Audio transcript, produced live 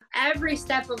every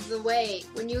step of the way,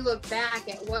 when you look back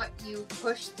at what you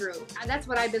pushed through, that's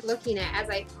what I've been looking at as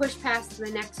I push past the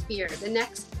next fear, the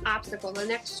next obstacle, the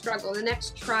next struggle, the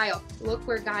next trial. Look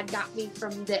where God got me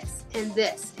from this and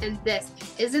this and this.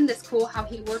 Isn't this cool how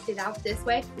he worked it out this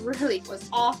way? Really was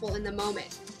awful in the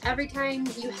moment. Every time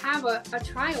you have a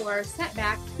trial or a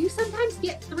setback, you sometimes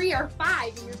get 3 or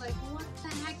 5 and you're like, what the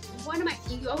heck?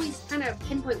 You always kind of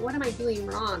pinpoint, what am I doing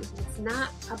wrong? It's not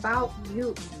about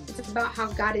you. It's about how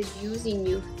God is using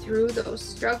you through those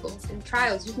struggles and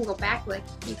trials. You can go back, like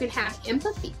you can have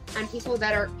empathy on people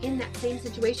that are in that same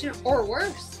situation or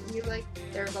worse. And you're like,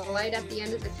 there's a light at the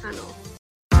end of the tunnel.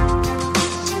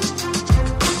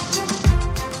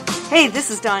 Hey,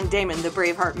 this is Dawn Damon, the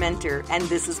Braveheart Mentor, and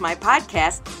this is my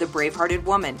podcast, The Bravehearted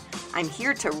Woman. I'm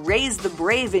here to raise the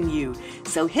brave in you,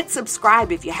 so hit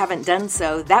subscribe if you haven't done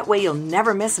so. That way you'll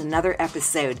never miss another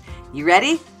episode. You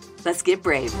ready? Let's get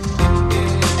brave.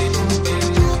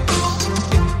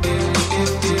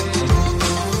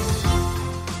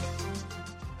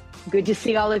 Good to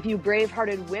see all of you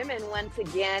brave-hearted women once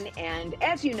again. And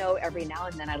as you know, every now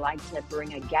and then I like to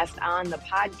bring a guest on the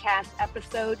podcast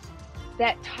episode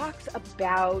that talks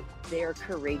about their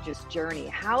courageous journey,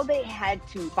 how they had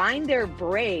to find their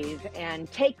brave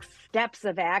and take steps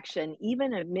of action,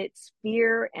 even amidst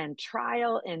fear and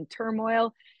trial and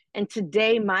turmoil. And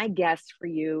today, my guest for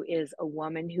you is a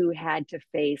woman who had to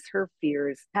face her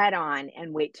fears head on,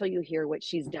 and wait till you hear what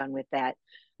she's done with that.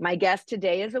 My guest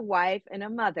today is a wife and a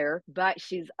mother, but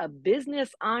she's a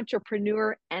business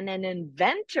entrepreneur and an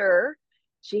inventor.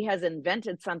 She has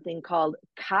invented something called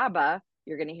C.A.B.A.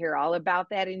 You're going to hear all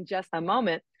about that in just a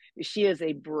moment. She is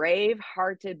a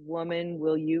brave-hearted woman.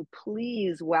 Will you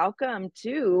please welcome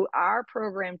to our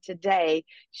program today,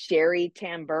 Cheri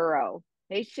Tamburro.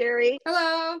 Hey, Cheri.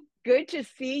 Hello. Good to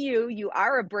see you. You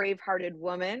are a brave-hearted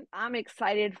woman. I'm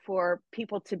excited for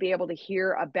people to be able to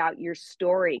hear about your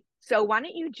story. So why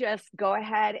don't you just go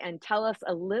ahead and tell us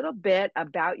a little bit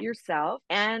about yourself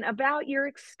and about your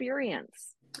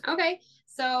experience. Okay.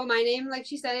 So my name, like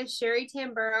she said, is Cheri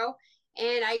Tamburro.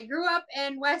 And I grew up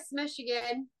in West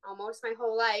Michigan almost my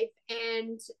whole life.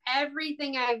 And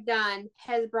everything I've done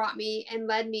has brought me and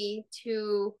led me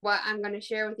to what I'm going to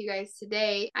share with you guys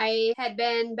today. I had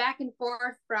been back and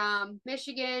forth from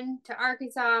Michigan to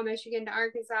Arkansas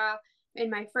in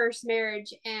my first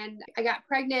marriage. And I got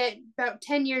pregnant about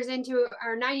 9 years into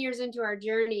our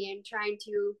journey and trying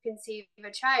to conceive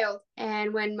a child.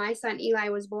 And when my son Eli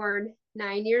was born,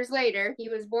 9 years later, he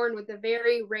was born with a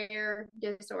very rare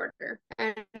disorder.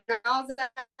 And all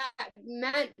that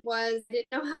meant was I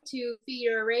didn't know how to feed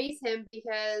or raise him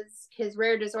because his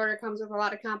rare disorder comes with a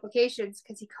lot of complications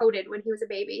because he coded when he was a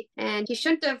baby. And he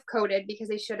shouldn't have coded because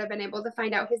they should have been able to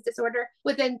find out his disorder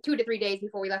within 2 to 3 days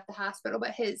before we left the hospital.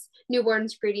 But his newborn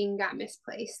screening got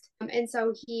misplaced. And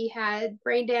so he had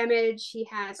brain damage. He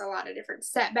has a lot of different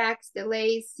setbacks,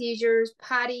 delays, seizures,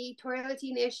 potty,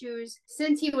 toileting issues.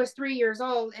 Since he was 3 years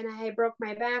old and I broke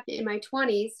my back in my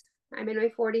 20s, I'm in my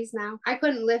 40s now, I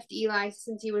couldn't lift Eli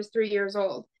since he was 3 years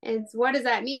old. And what does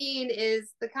that mean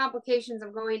is the complications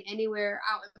of going anywhere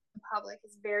out in public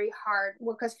is very hard.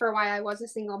 Well, because for a while I was a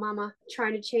single mama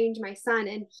trying to change my son,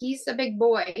 and he's a big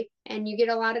boy, and you get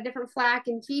a lot of different flack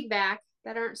and feedback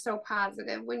that aren't so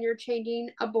positive when you're changing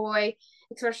a boy,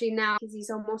 especially now because he's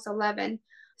almost 11.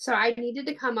 So I needed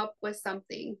to come up with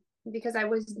something because I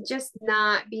was just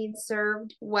not being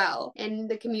served well in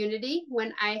the community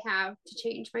when I have to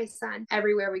change my son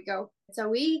everywhere we go. So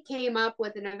we came up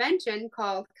with an invention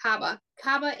called C.A.B.A.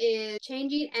 C.A.B.A. is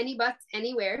changing any butts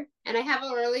anywhere. And I have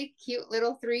a really cute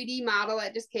little 3D model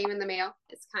that just came in the mail.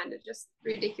 It's kind of just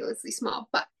ridiculously small,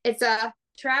 but it's a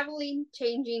traveling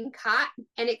changing cot,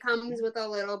 and it comes with a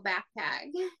little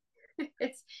backpack.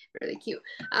 It's really cute.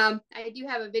 I do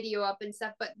have a video up and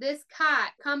stuff, but this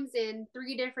cot comes in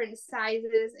 3 different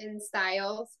sizes and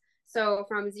styles. So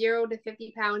from 0 to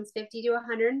 50 pounds, 50 to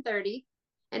 130,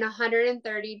 and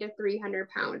 130 to 300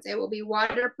 pounds. It will be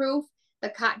waterproof. The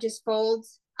cot just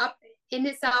folds up in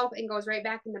itself and goes right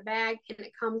back in the bag. And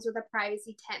it comes with a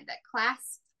privacy tent that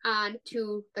clasps on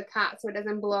to the cot so it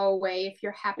doesn't blow away if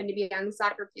you happen to be on the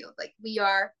soccer field like we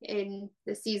are in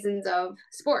the seasons of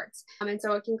sports. And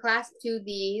so it can clasp to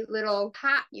the little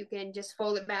cot. You can just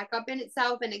fold it back up in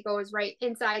itself and it goes right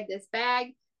inside this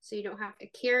bag so you don't have to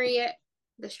carry it.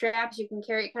 The straps, you can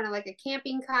carry it kind of like a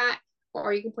camping cot,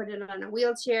 or you can put it on a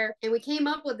wheelchair. And we came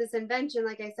up with this invention,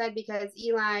 like I said, because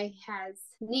Eli has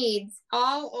needs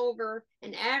all over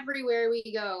and everywhere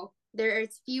we go.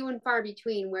 It's few and far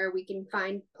between where we can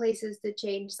find places to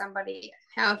change somebody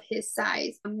of his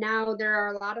size. Now there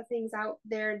are a lot of things out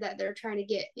there that they're trying to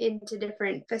get into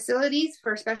different facilities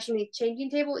for special needs changing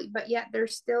table, but yet they're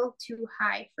still too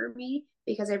high for me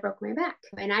because I broke my back.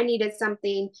 And I needed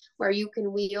something where you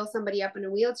can wheel somebody up in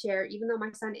a wheelchair, even though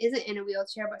my son isn't in a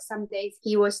wheelchair, but some days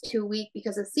he was too weak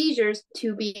because of seizures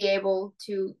to be able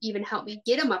to even help me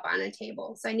get him up on a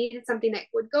table. So I needed something that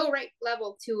would go right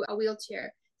level to a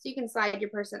wheelchair. So you can slide your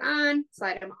person on,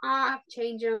 slide them off,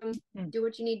 change them, do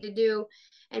what you need to do,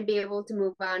 and be able to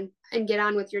move on and get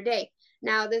on with your day.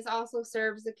 Now, this also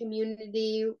serves the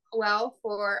community well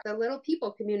for the little people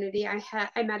community.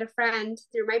 I met a friend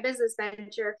through my business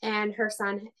venture, and her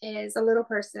son is a little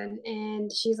person.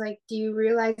 And she's like, do you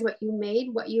realize what you made,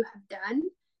 what you have done?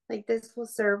 Like, this will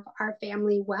serve our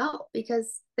family well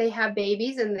because they have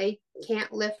babies and they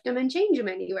can't lift them and change them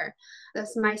anywhere.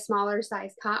 That's my smaller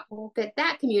size cot will fit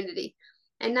that community.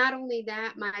 And not only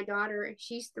that, my daughter,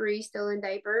 she's 3, still in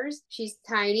diapers. She's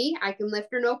tiny. I can lift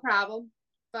her no problem.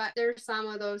 But there's some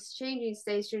of those changing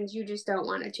stations you just don't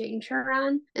want to change her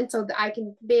on. And so I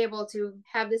can be able to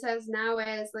have this as now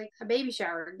as like a baby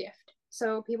shower gift.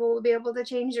 So people will be able to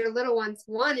change their little ones,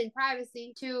 1, in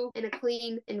privacy, 2, in a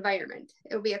clean environment.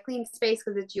 It'll be a clean space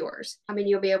because it's yours. I mean,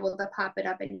 you'll be able to pop it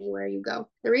up anywhere you go.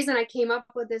 The reason I came up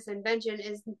with this invention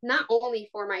is not only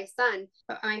for my son,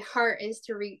 but my heart is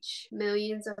to reach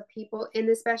millions of people in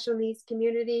the special needs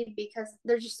community because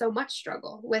there's just so much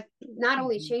struggle with not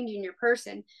only changing your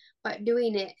person, but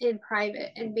doing it in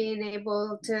private and being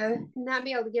able to not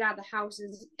be able to get out of the house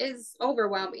is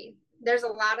overwhelming. There's a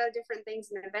lot of different things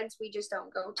and events we just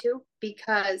don't go to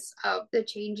because of the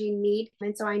changing need.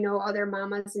 And so I know other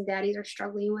mamas and daddies are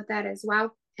struggling with that as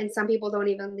well. And some people don't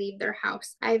even leave their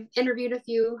house. I've interviewed a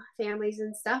few families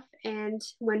and stuff. And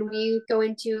when we go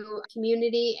into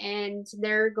community and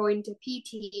they're going to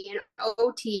PT and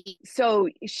OT. So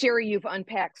Cheri, you've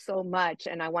unpacked so much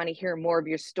and I want to hear more of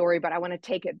your story, but I want to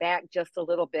take it back just a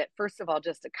little bit. First of all,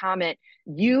 just a comment.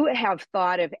 You have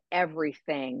thought of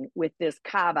everything with this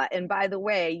C.A.B.A. And by the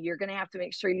way, you're going to have to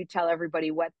make sure you tell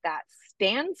everybody what that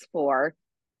stands for.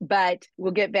 But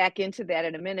we'll get back into that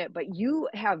in a minute. But you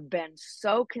have been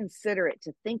so considerate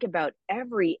to think about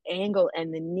every angle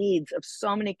and the needs of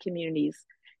so many communities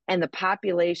and the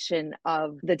population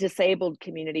of the disabled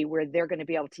community where they're going to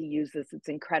be able to use this. It's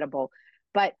incredible.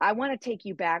 But I want to take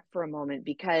you back for a moment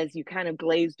because you kind of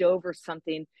glazed over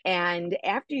something. And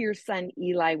after your son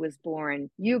Eli was born,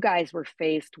 you guys were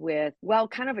faced with, well,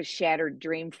 kind of a shattered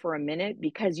dream for a minute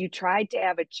because you tried to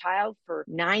have a child for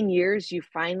 9 years. You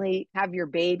finally have your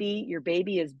baby. Your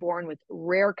baby is born with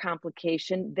rare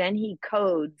complication. Then he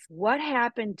codes. What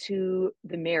happened to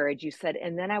the marriage? You said,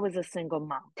 and then I was a single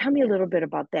mom. Tell me a little bit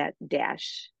about that,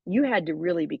 Dash. You had to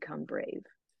really become brave.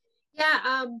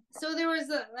 Yeah, so there was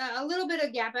a little bit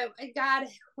of gap. God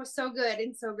was so good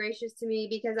and so gracious to me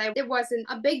because it wasn't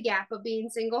a big gap of being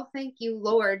single. Thank you,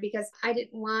 Lord, because I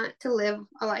didn't want to live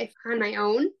a life on my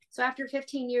own. So after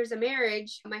 15 years of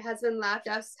marriage, my husband left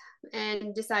us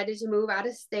and decided to move out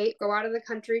of state, go out of the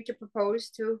country to propose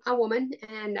to a woman.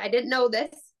 And I didn't know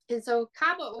this. And so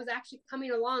C.A.B.A. was actually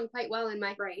coming along quite well in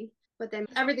my brain. But then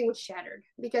everything was shattered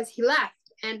because he left.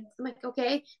 And I'm like,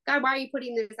 okay, God, why are you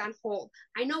putting this on hold?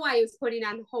 I know why he was putting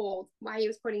on hold, why he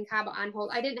was putting C.A.B.A. on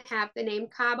hold. I didn't have the name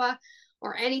C.A.B.A.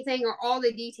 or anything or all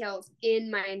the details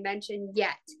in my invention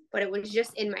yet, but it was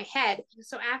just in my head.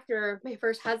 So after my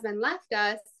first husband left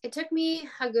us, it took me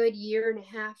a good 1.5 years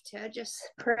to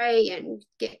just pray and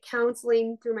get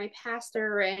counseling through my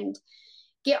pastor and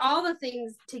get all the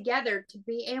things together to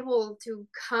be able to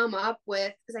come up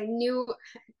with, because I knew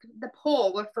the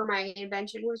pull for my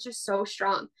invention was just so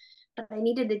strong, but I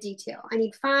needed the detail. I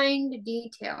need fine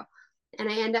detail. And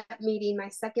I ended up meeting my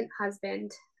second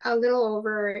husband a little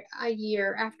over a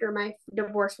year after my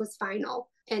divorce was final.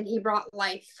 And he brought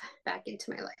life back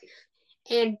into my life.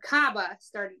 And C.A.B.A.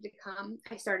 started to come.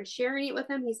 I started sharing it with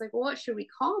him. He's like, well, what should we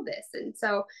call this? And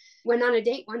so went on a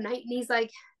date one night and he's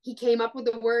like, he came up with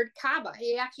the word C.A.B.A.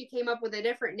 He actually came up with a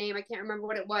different name. I can't remember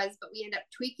what it was, but we ended up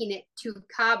tweaking it to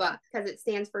C.A.B.A. because it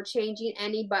stands for changing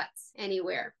any butts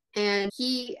anywhere. And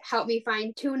he helped me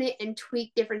fine tune it and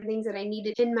tweak different things that I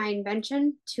needed in my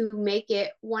invention to make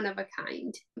it one of a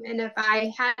kind. And if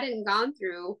I hadn't gone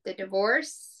through the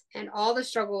divorce and all the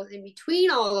struggles in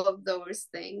between all of those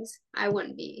things, I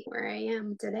wouldn't be where I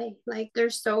am today. Like,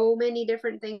 there's so many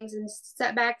different things and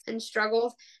setbacks and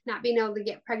struggles, not being able to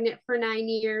get pregnant for 9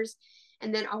 years,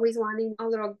 and then always wanting a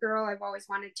little girl. I've always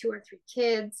wanted 2 or 3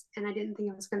 kids, and I didn't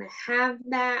think I was going to have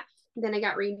that. Then I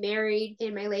got remarried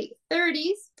in my late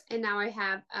 30s, And now I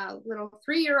have a little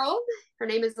 3-year-old. Her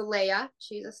name is Alea.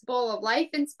 She's a bowl of life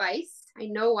and spice. I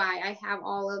know why I have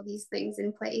all of these things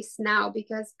in place now,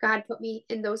 because God put me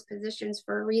in those positions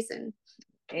for a reason.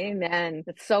 Amen.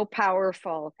 It's so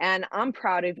powerful. And I'm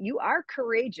proud of you. You are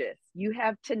courageous. You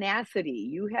have tenacity.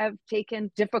 You have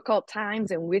taken difficult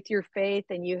times and with your faith,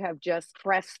 and you have just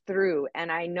pressed through. And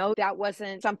I know that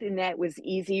wasn't something that was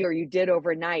easy or you did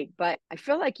overnight, but I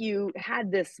feel like you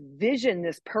had this vision,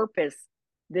 this purpose,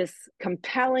 this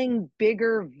compelling,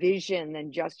 bigger vision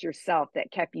than just yourself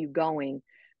that kept you going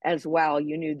as well.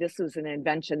 You knew this was an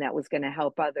invention that was going to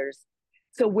help others.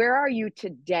 So where are you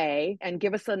today? And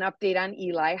give us an update on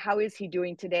Eli. How is he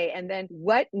doing today? And then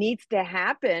what needs to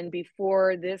happen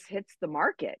before this hits the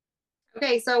market?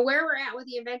 Okay, so where we're at with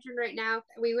the Invention right now,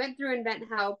 we went through Invent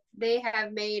Help. They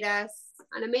have made us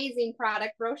an amazing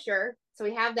product brochure. So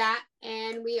we have that.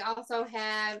 And we also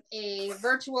have a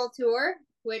virtual tour,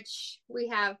 which we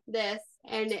have this,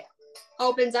 and it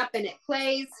opens up and it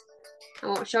plays. I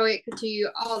won't show it to you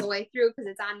all the way through because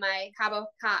it's on my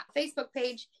C.A.B.A Facebook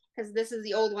page, because this is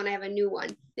the old one. I have a new one.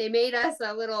 They made us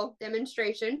a little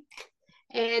demonstration,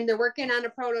 and they're working on a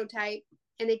prototype.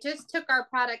 And they just took our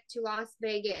product to Las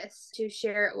Vegas to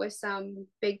share it with some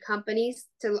big companies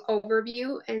to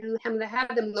overview and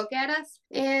have them look at us.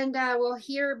 And we'll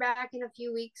hear back in a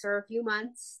few weeks or a few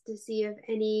months to see if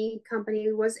any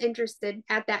company was interested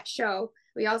at that show.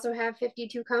 We also have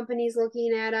 52 companies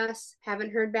looking at us.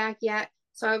 Haven't heard back yet.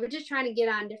 So I was just trying to get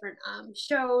on different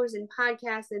shows and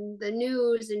podcasts and the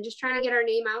news, and just trying to get our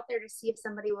name out there to see if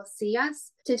somebody will see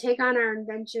us to take on our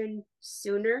invention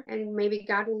sooner. And maybe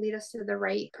God will lead us to the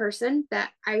right person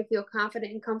that I feel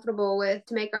confident and comfortable with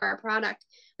to make our product.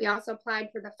 We also applied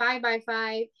for the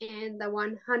 5x5 and the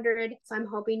 100. So I'm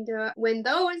hoping to win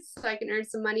those so I can earn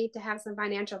some money to have some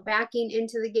financial backing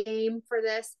into the game for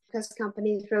this, because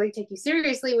companies really take you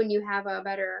seriously when you have a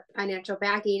better financial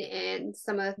backing, and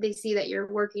they see that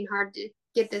you're working hard to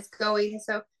get this going.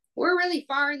 So we're really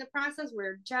far in the process.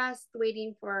 We're just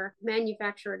waiting for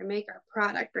manufacturer to make our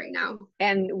product right now.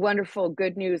 And wonderful,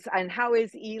 good news. And how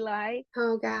is Eli?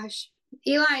 Oh gosh.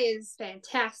 Eli is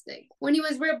fantastic. When he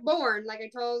was born, like I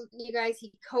told you guys,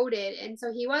 he coded. And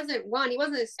so he wasn't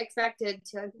expected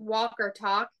to walk or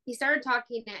talk. He started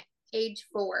talking at age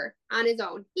 4 on his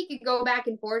own. He could go back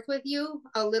and forth with you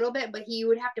a little bit, but you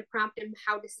would have to prompt him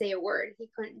how to say a word. He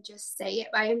couldn't just say it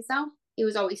by himself. He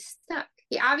was always stuck.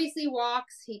 He obviously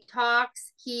walks, he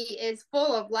talks, he is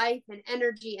full of life and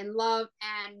energy and love,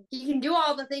 and he can do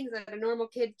all the things that a normal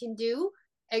kid can do,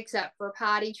 except for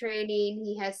potty training.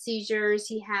 He has seizures.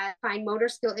 He has fine motor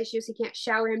skill issues. He can't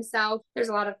shower himself. There's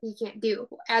a lot of he can't do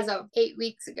as of 8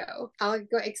 weeks ago. I'll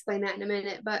go explain that in a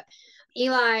minute. But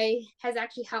Eli has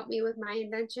actually helped me with my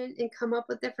invention and come up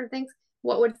with different things,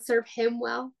 what would serve him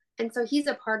well. And so he's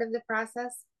a part of the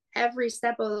process every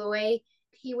step of the way.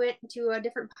 He went to a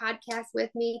different podcast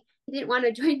with me. He didn't want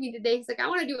to join me today. He's like, I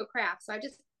want to do a craft. So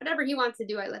whatever he wants to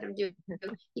do, I let him do.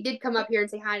 He did come up here and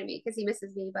say hi to me because he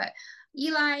misses me. But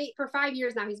Eli, for 5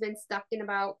 years now, he's been stuck in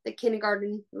about the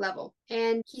kindergarten level,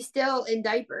 and he's still in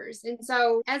diapers. And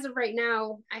so as of right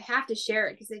now, I have to share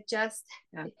it because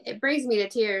it brings me to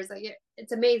tears. Like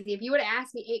it's amazing. If you would have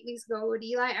asked me 8 weeks ago, would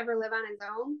Eli ever live on his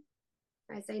own?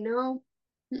 I say no.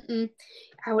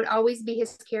 I would always be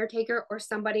his caretaker, or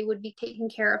somebody would be taking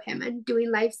care of him and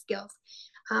doing life skills.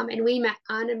 And we met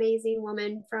an amazing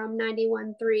woman from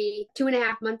 91.3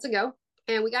 2.5 months ago,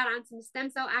 and we got on some stem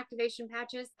cell activation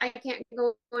patches. I can't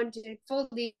go into full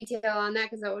detail on that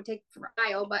because it would take a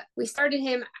while, but we started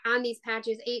him on these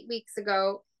patches 8 weeks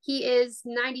ago. He is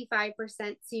 95%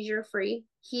 seizure free.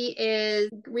 He is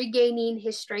regaining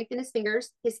his strength in his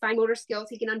fingers, his fine motor skills.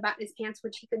 He can unbutton his pants,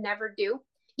 which he could never do.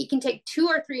 He can take 2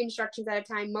 or 3 instructions at a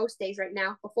time most days right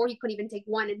now. Before, he couldn't even take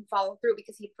one and follow through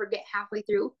because he'd forget halfway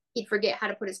through. He'd forget how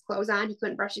to put his clothes on. He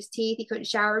couldn't brush his teeth. He couldn't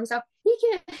shower himself.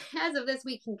 As of this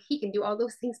week, he can do all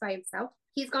those things by himself.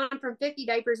 He's gone from 50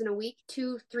 diapers in a week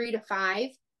to 3 to 5,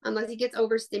 unless he gets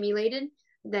overstimulated.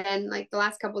 Then, like the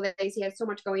last couple of days, he had so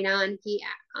much going on. He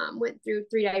went through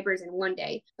 3 diapers in one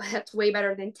day, but that's way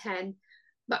better than 10.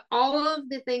 But all of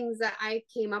the things that I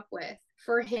came up with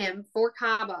for him, for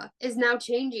C.A.B.A, is now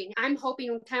changing. I'm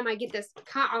hoping by the time I get this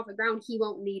cot off the ground, he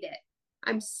won't need it.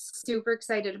 I'm super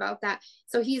excited about that.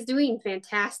 So he's doing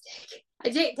fantastic.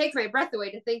 It takes my breath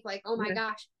away to think like, oh my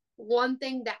gosh, one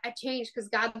thing that I changed because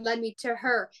God led me to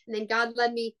her, and then God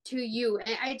led me to you.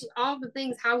 And all the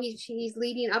things, how he's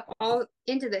leading up all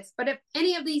into this. But if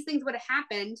any of these things would have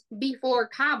happened before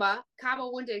C.A.B.A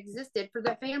wouldn't have existed for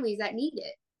the families that need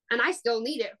it. And I still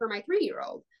need it for my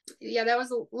 3-year-old. Yeah, that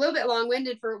was a little bit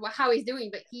long-winded for how he's doing,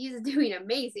 but he's doing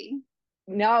amazing.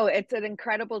 No, it's an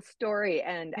incredible story.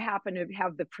 And I happen to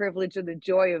have the privilege and the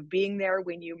joy of being there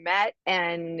when you met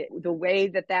and the way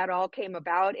that that all came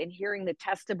about and hearing the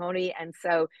testimony. And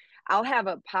so I'll have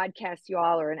a podcast, you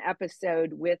all, or an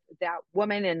episode with that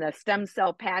woman and the stem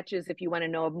cell patches. If you want to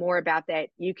know more about that,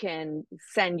 you can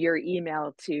send your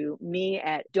email to me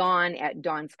at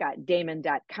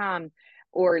dawn@dawnscottdamon.com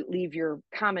or leave your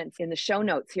comments in the show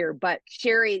notes here. But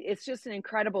Cheri, it's just an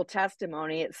incredible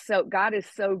testimony. God is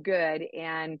so good.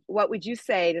 And what would you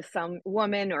say to some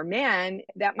woman or man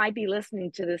that might be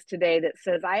listening to this today that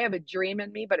says, I have a dream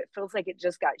in me, but it feels like it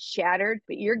just got shattered,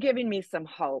 but you're giving me some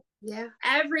hope. Yeah.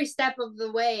 Every step of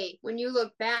the way, when you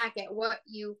look back at what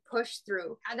you pushed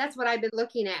through, that's what I've been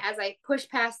looking at as I push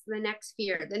past the next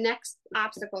fear, the next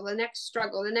obstacle, the next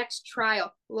struggle, the next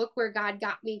trial. Look where God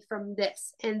got me from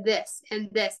this and this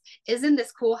and this. Isn't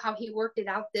this cool how he worked it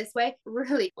out this way?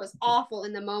 Really was awful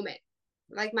in the moment.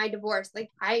 Like my divorce,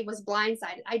 like I was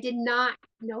blindsided. I did not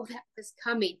know that was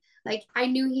coming. Like I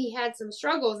knew he had some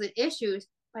struggles and issues,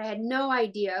 but I had no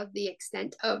idea the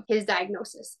extent of his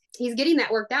diagnosis. He's getting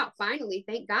that worked out finally,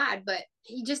 thank God, but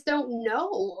you just don't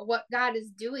know what God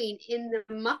is doing in the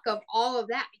muck of all of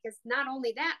that. Because not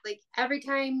only that, like every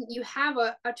time you have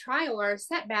a trial or a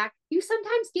setback, you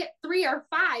sometimes get 3 or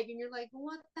 5 and you're like,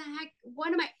 what the heck?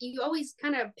 You always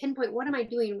kind of pinpoint, what am I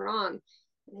doing wrong?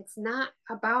 And it's not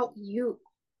about you.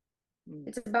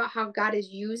 It's about how God is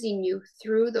using you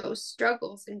through those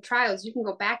struggles and trials. You can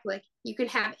go back, like you can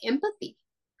have empathy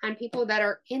on people that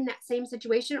are in that same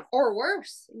situation or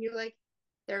worse. And you're like,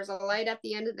 there's a light at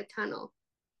the end of the tunnel.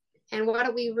 And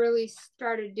what we really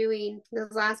started doing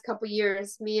those last couple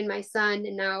years, me and my son,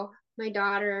 and now my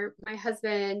daughter, my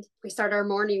husband, we start our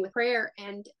morning with prayer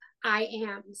and I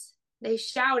ams. They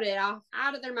shout it off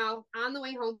out of their mouth on the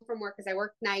way home from work because I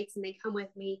work nights and they come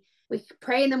with me. We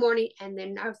pray in the morning and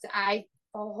then I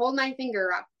hold my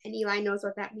finger up and Eli knows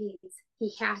what that means.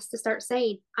 He has to start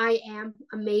saying, I am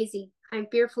amazing. I'm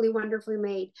fearfully, wonderfully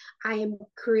made. I am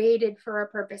created for a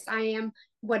purpose. I am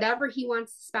whatever he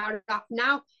wants to spout it off.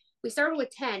 Now, we started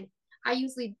with 10. I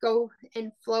usually go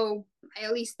and flow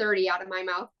at least 30 out of my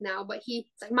mouth now. But he's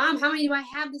like, Mom, how many do I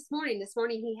have this morning? This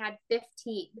morning he had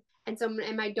 15. And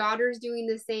my daughter's doing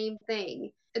the same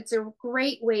thing. It's a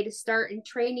great way to start in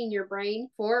training your brain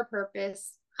for a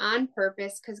purpose, on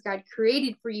purpose, because God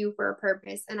created for you for a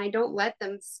purpose. And I don't let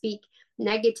them speak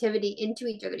negativity into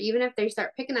each other. Even if they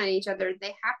start picking on each other,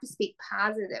 they have to speak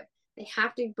positive. They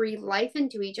have to breathe life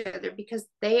into each other because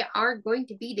they are going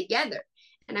to be together.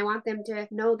 And I want them to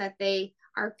know that they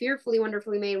are fearfully,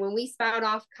 wonderfully made. When we spout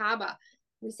off C.A.B.A,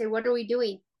 we say, what are we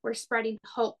doing? We're spreading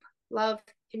hope, love,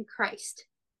 and Christ.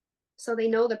 So they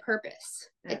know the purpose.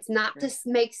 It's not to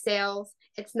make sales.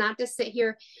 It's not to sit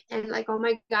here and like, oh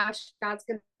my gosh, God's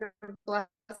going to bless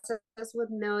us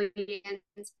with millions.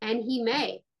 And he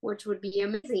may, which would be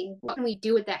amazing. What can we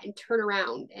do with that and turn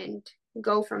around and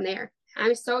go from there?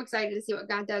 I'm so excited to see what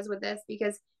God does with this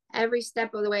because every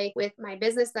step of the way with my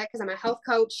business, because I'm a health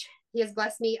coach, he has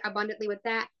blessed me abundantly with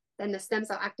that. Then the stem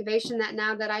cell activation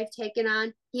that I've taken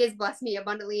on, he has blessed me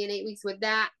abundantly in 8 weeks with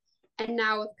that. And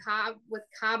now with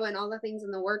C.A.B.A and all the things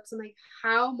in the works, I'm like,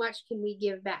 how much can we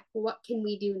give back? What can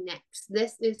we do next?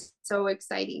 This is so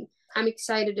exciting. I'm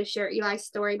excited to share Eli's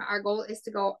story. Our goal is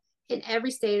to go in every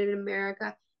state in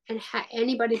America and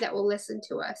anybody that will listen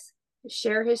to us,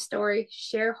 share his story,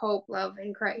 share hope, love,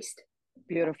 and Christ.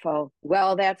 Beautiful.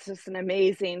 Well, that's just an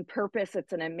amazing purpose.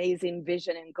 It's an amazing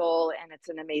vision and goal, and it's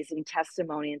an amazing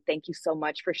testimony. And thank you so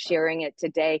much for sharing it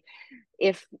today.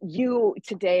 If you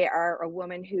today are a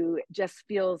woman who just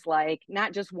feels like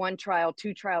not just 1 trial,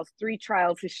 2 trials, 3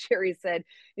 trials, as Cheri said,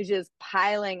 is just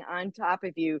piling on top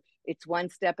of you, it's one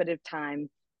step at a time.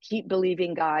 Keep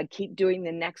believing God, keep doing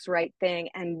the next right thing,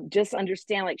 and just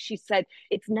understand, like she said,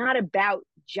 it's not about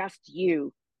just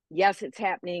you. Yes, it's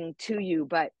happening to you,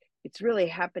 but it's really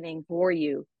happening for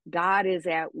you. God is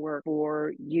at work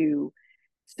for you.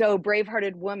 So,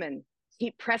 brave-hearted woman,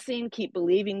 keep pressing, keep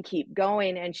believing, keep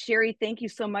going. And Cheri, thank you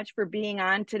so much for being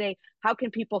on today. How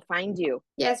can people find you?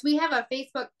 Yes, we have a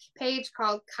Facebook page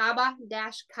called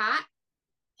C.A.B.A-COT.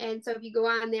 And so if you go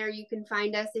on there, you can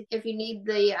find us. If you need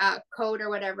the code or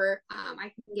whatever,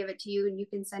 I can give it to you and you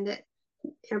can send it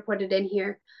or put it in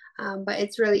here. But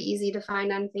it's really easy to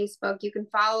find on Facebook. You can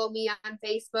follow me on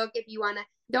Facebook if you want to.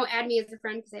 Don't add me as a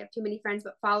friend because I have too many friends,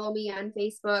 but follow me on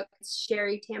Facebook. It's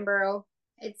Cheri Tamburro.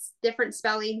 It's different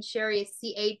spelling. Cheri is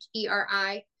Cheri.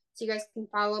 So you guys can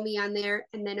follow me on there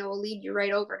and then it will lead you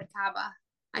right over to C.A.B.A.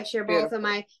 I share both of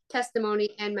my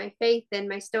testimony and my faith and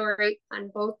my story on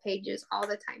both pages all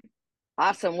the time.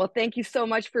 Awesome. Well, thank you so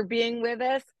much for being with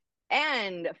us.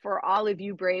 And for all of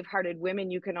you brave-hearted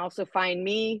women, you can also find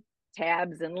me,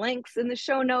 tabs and links in the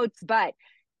show notes. But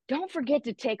don't forget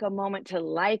to take a moment to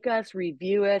like us,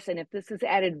 review us, and if this has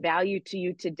added value to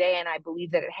you today, and I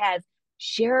believe that it has,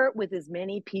 share it with as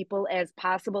many people as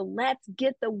possible. Let's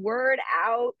get the word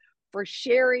out for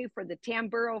Cheri, for the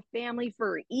Tamburro family,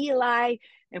 for Eli,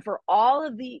 and for all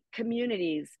of the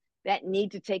communities that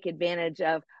need to take advantage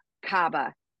of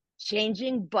C.A.B.A,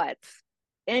 changing butts,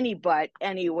 any butt,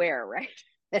 anywhere, right?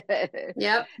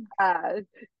 Yep.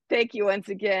 Thank you once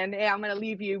again. Hey, I'm going to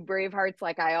leave you Bravehearts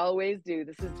like I always do.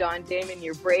 This is Dawn Damon,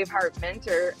 your Braveheart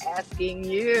mentor, asking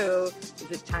you,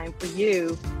 is it time for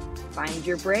you? Find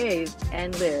your brave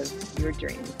and live your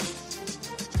dreams.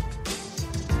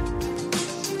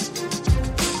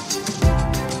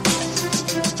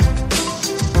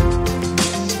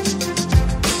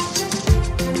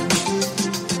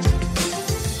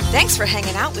 Thanks for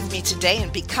hanging out with me today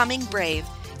and becoming brave.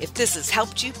 If this has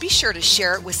helped you, be sure to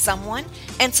share it with someone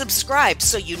and subscribe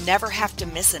so you never have to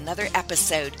miss another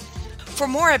episode. For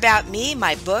more about me,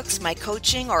 my books, my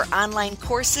coaching, or online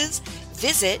courses,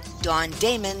 visit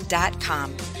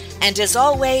dawndamon.com. And as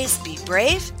always, be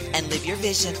brave and live your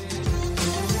vision.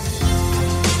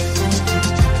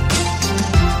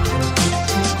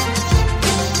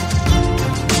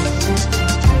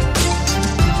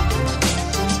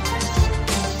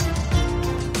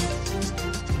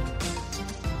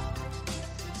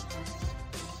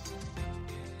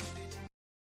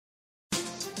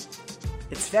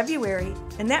 It's February,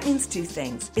 and that means two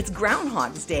things. It's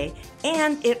Groundhog's Day,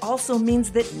 and it also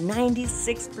means that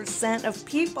 96% of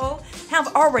people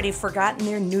have already forgotten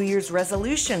their New Year's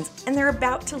resolutions, and they're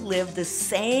about to live the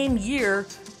same year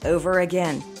over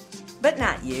again. But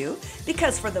not you,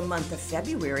 because for the month of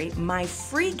February, my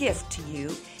free gift to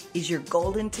you is your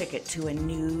golden ticket to a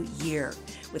new year.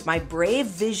 With my Brave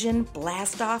Vision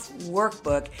Blast Off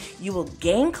workbook, you will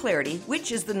gain clarity,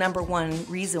 which is the number one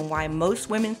reason why most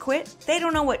women quit. They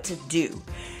don't know what to do.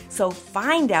 So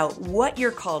find out what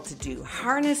you're called to do,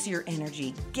 harness your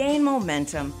energy, gain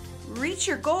momentum, reach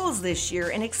your goals this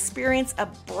year, and experience a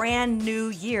brand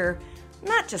new year,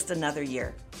 not just another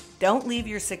year. Don't leave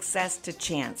your success to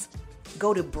chance.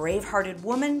 Go to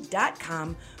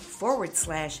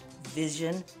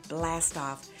braveheartedwoman.com/Vision Blast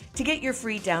Off to get your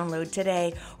free download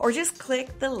today, or just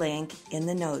click the link in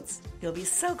the notes. You'll be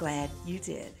so glad you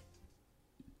did.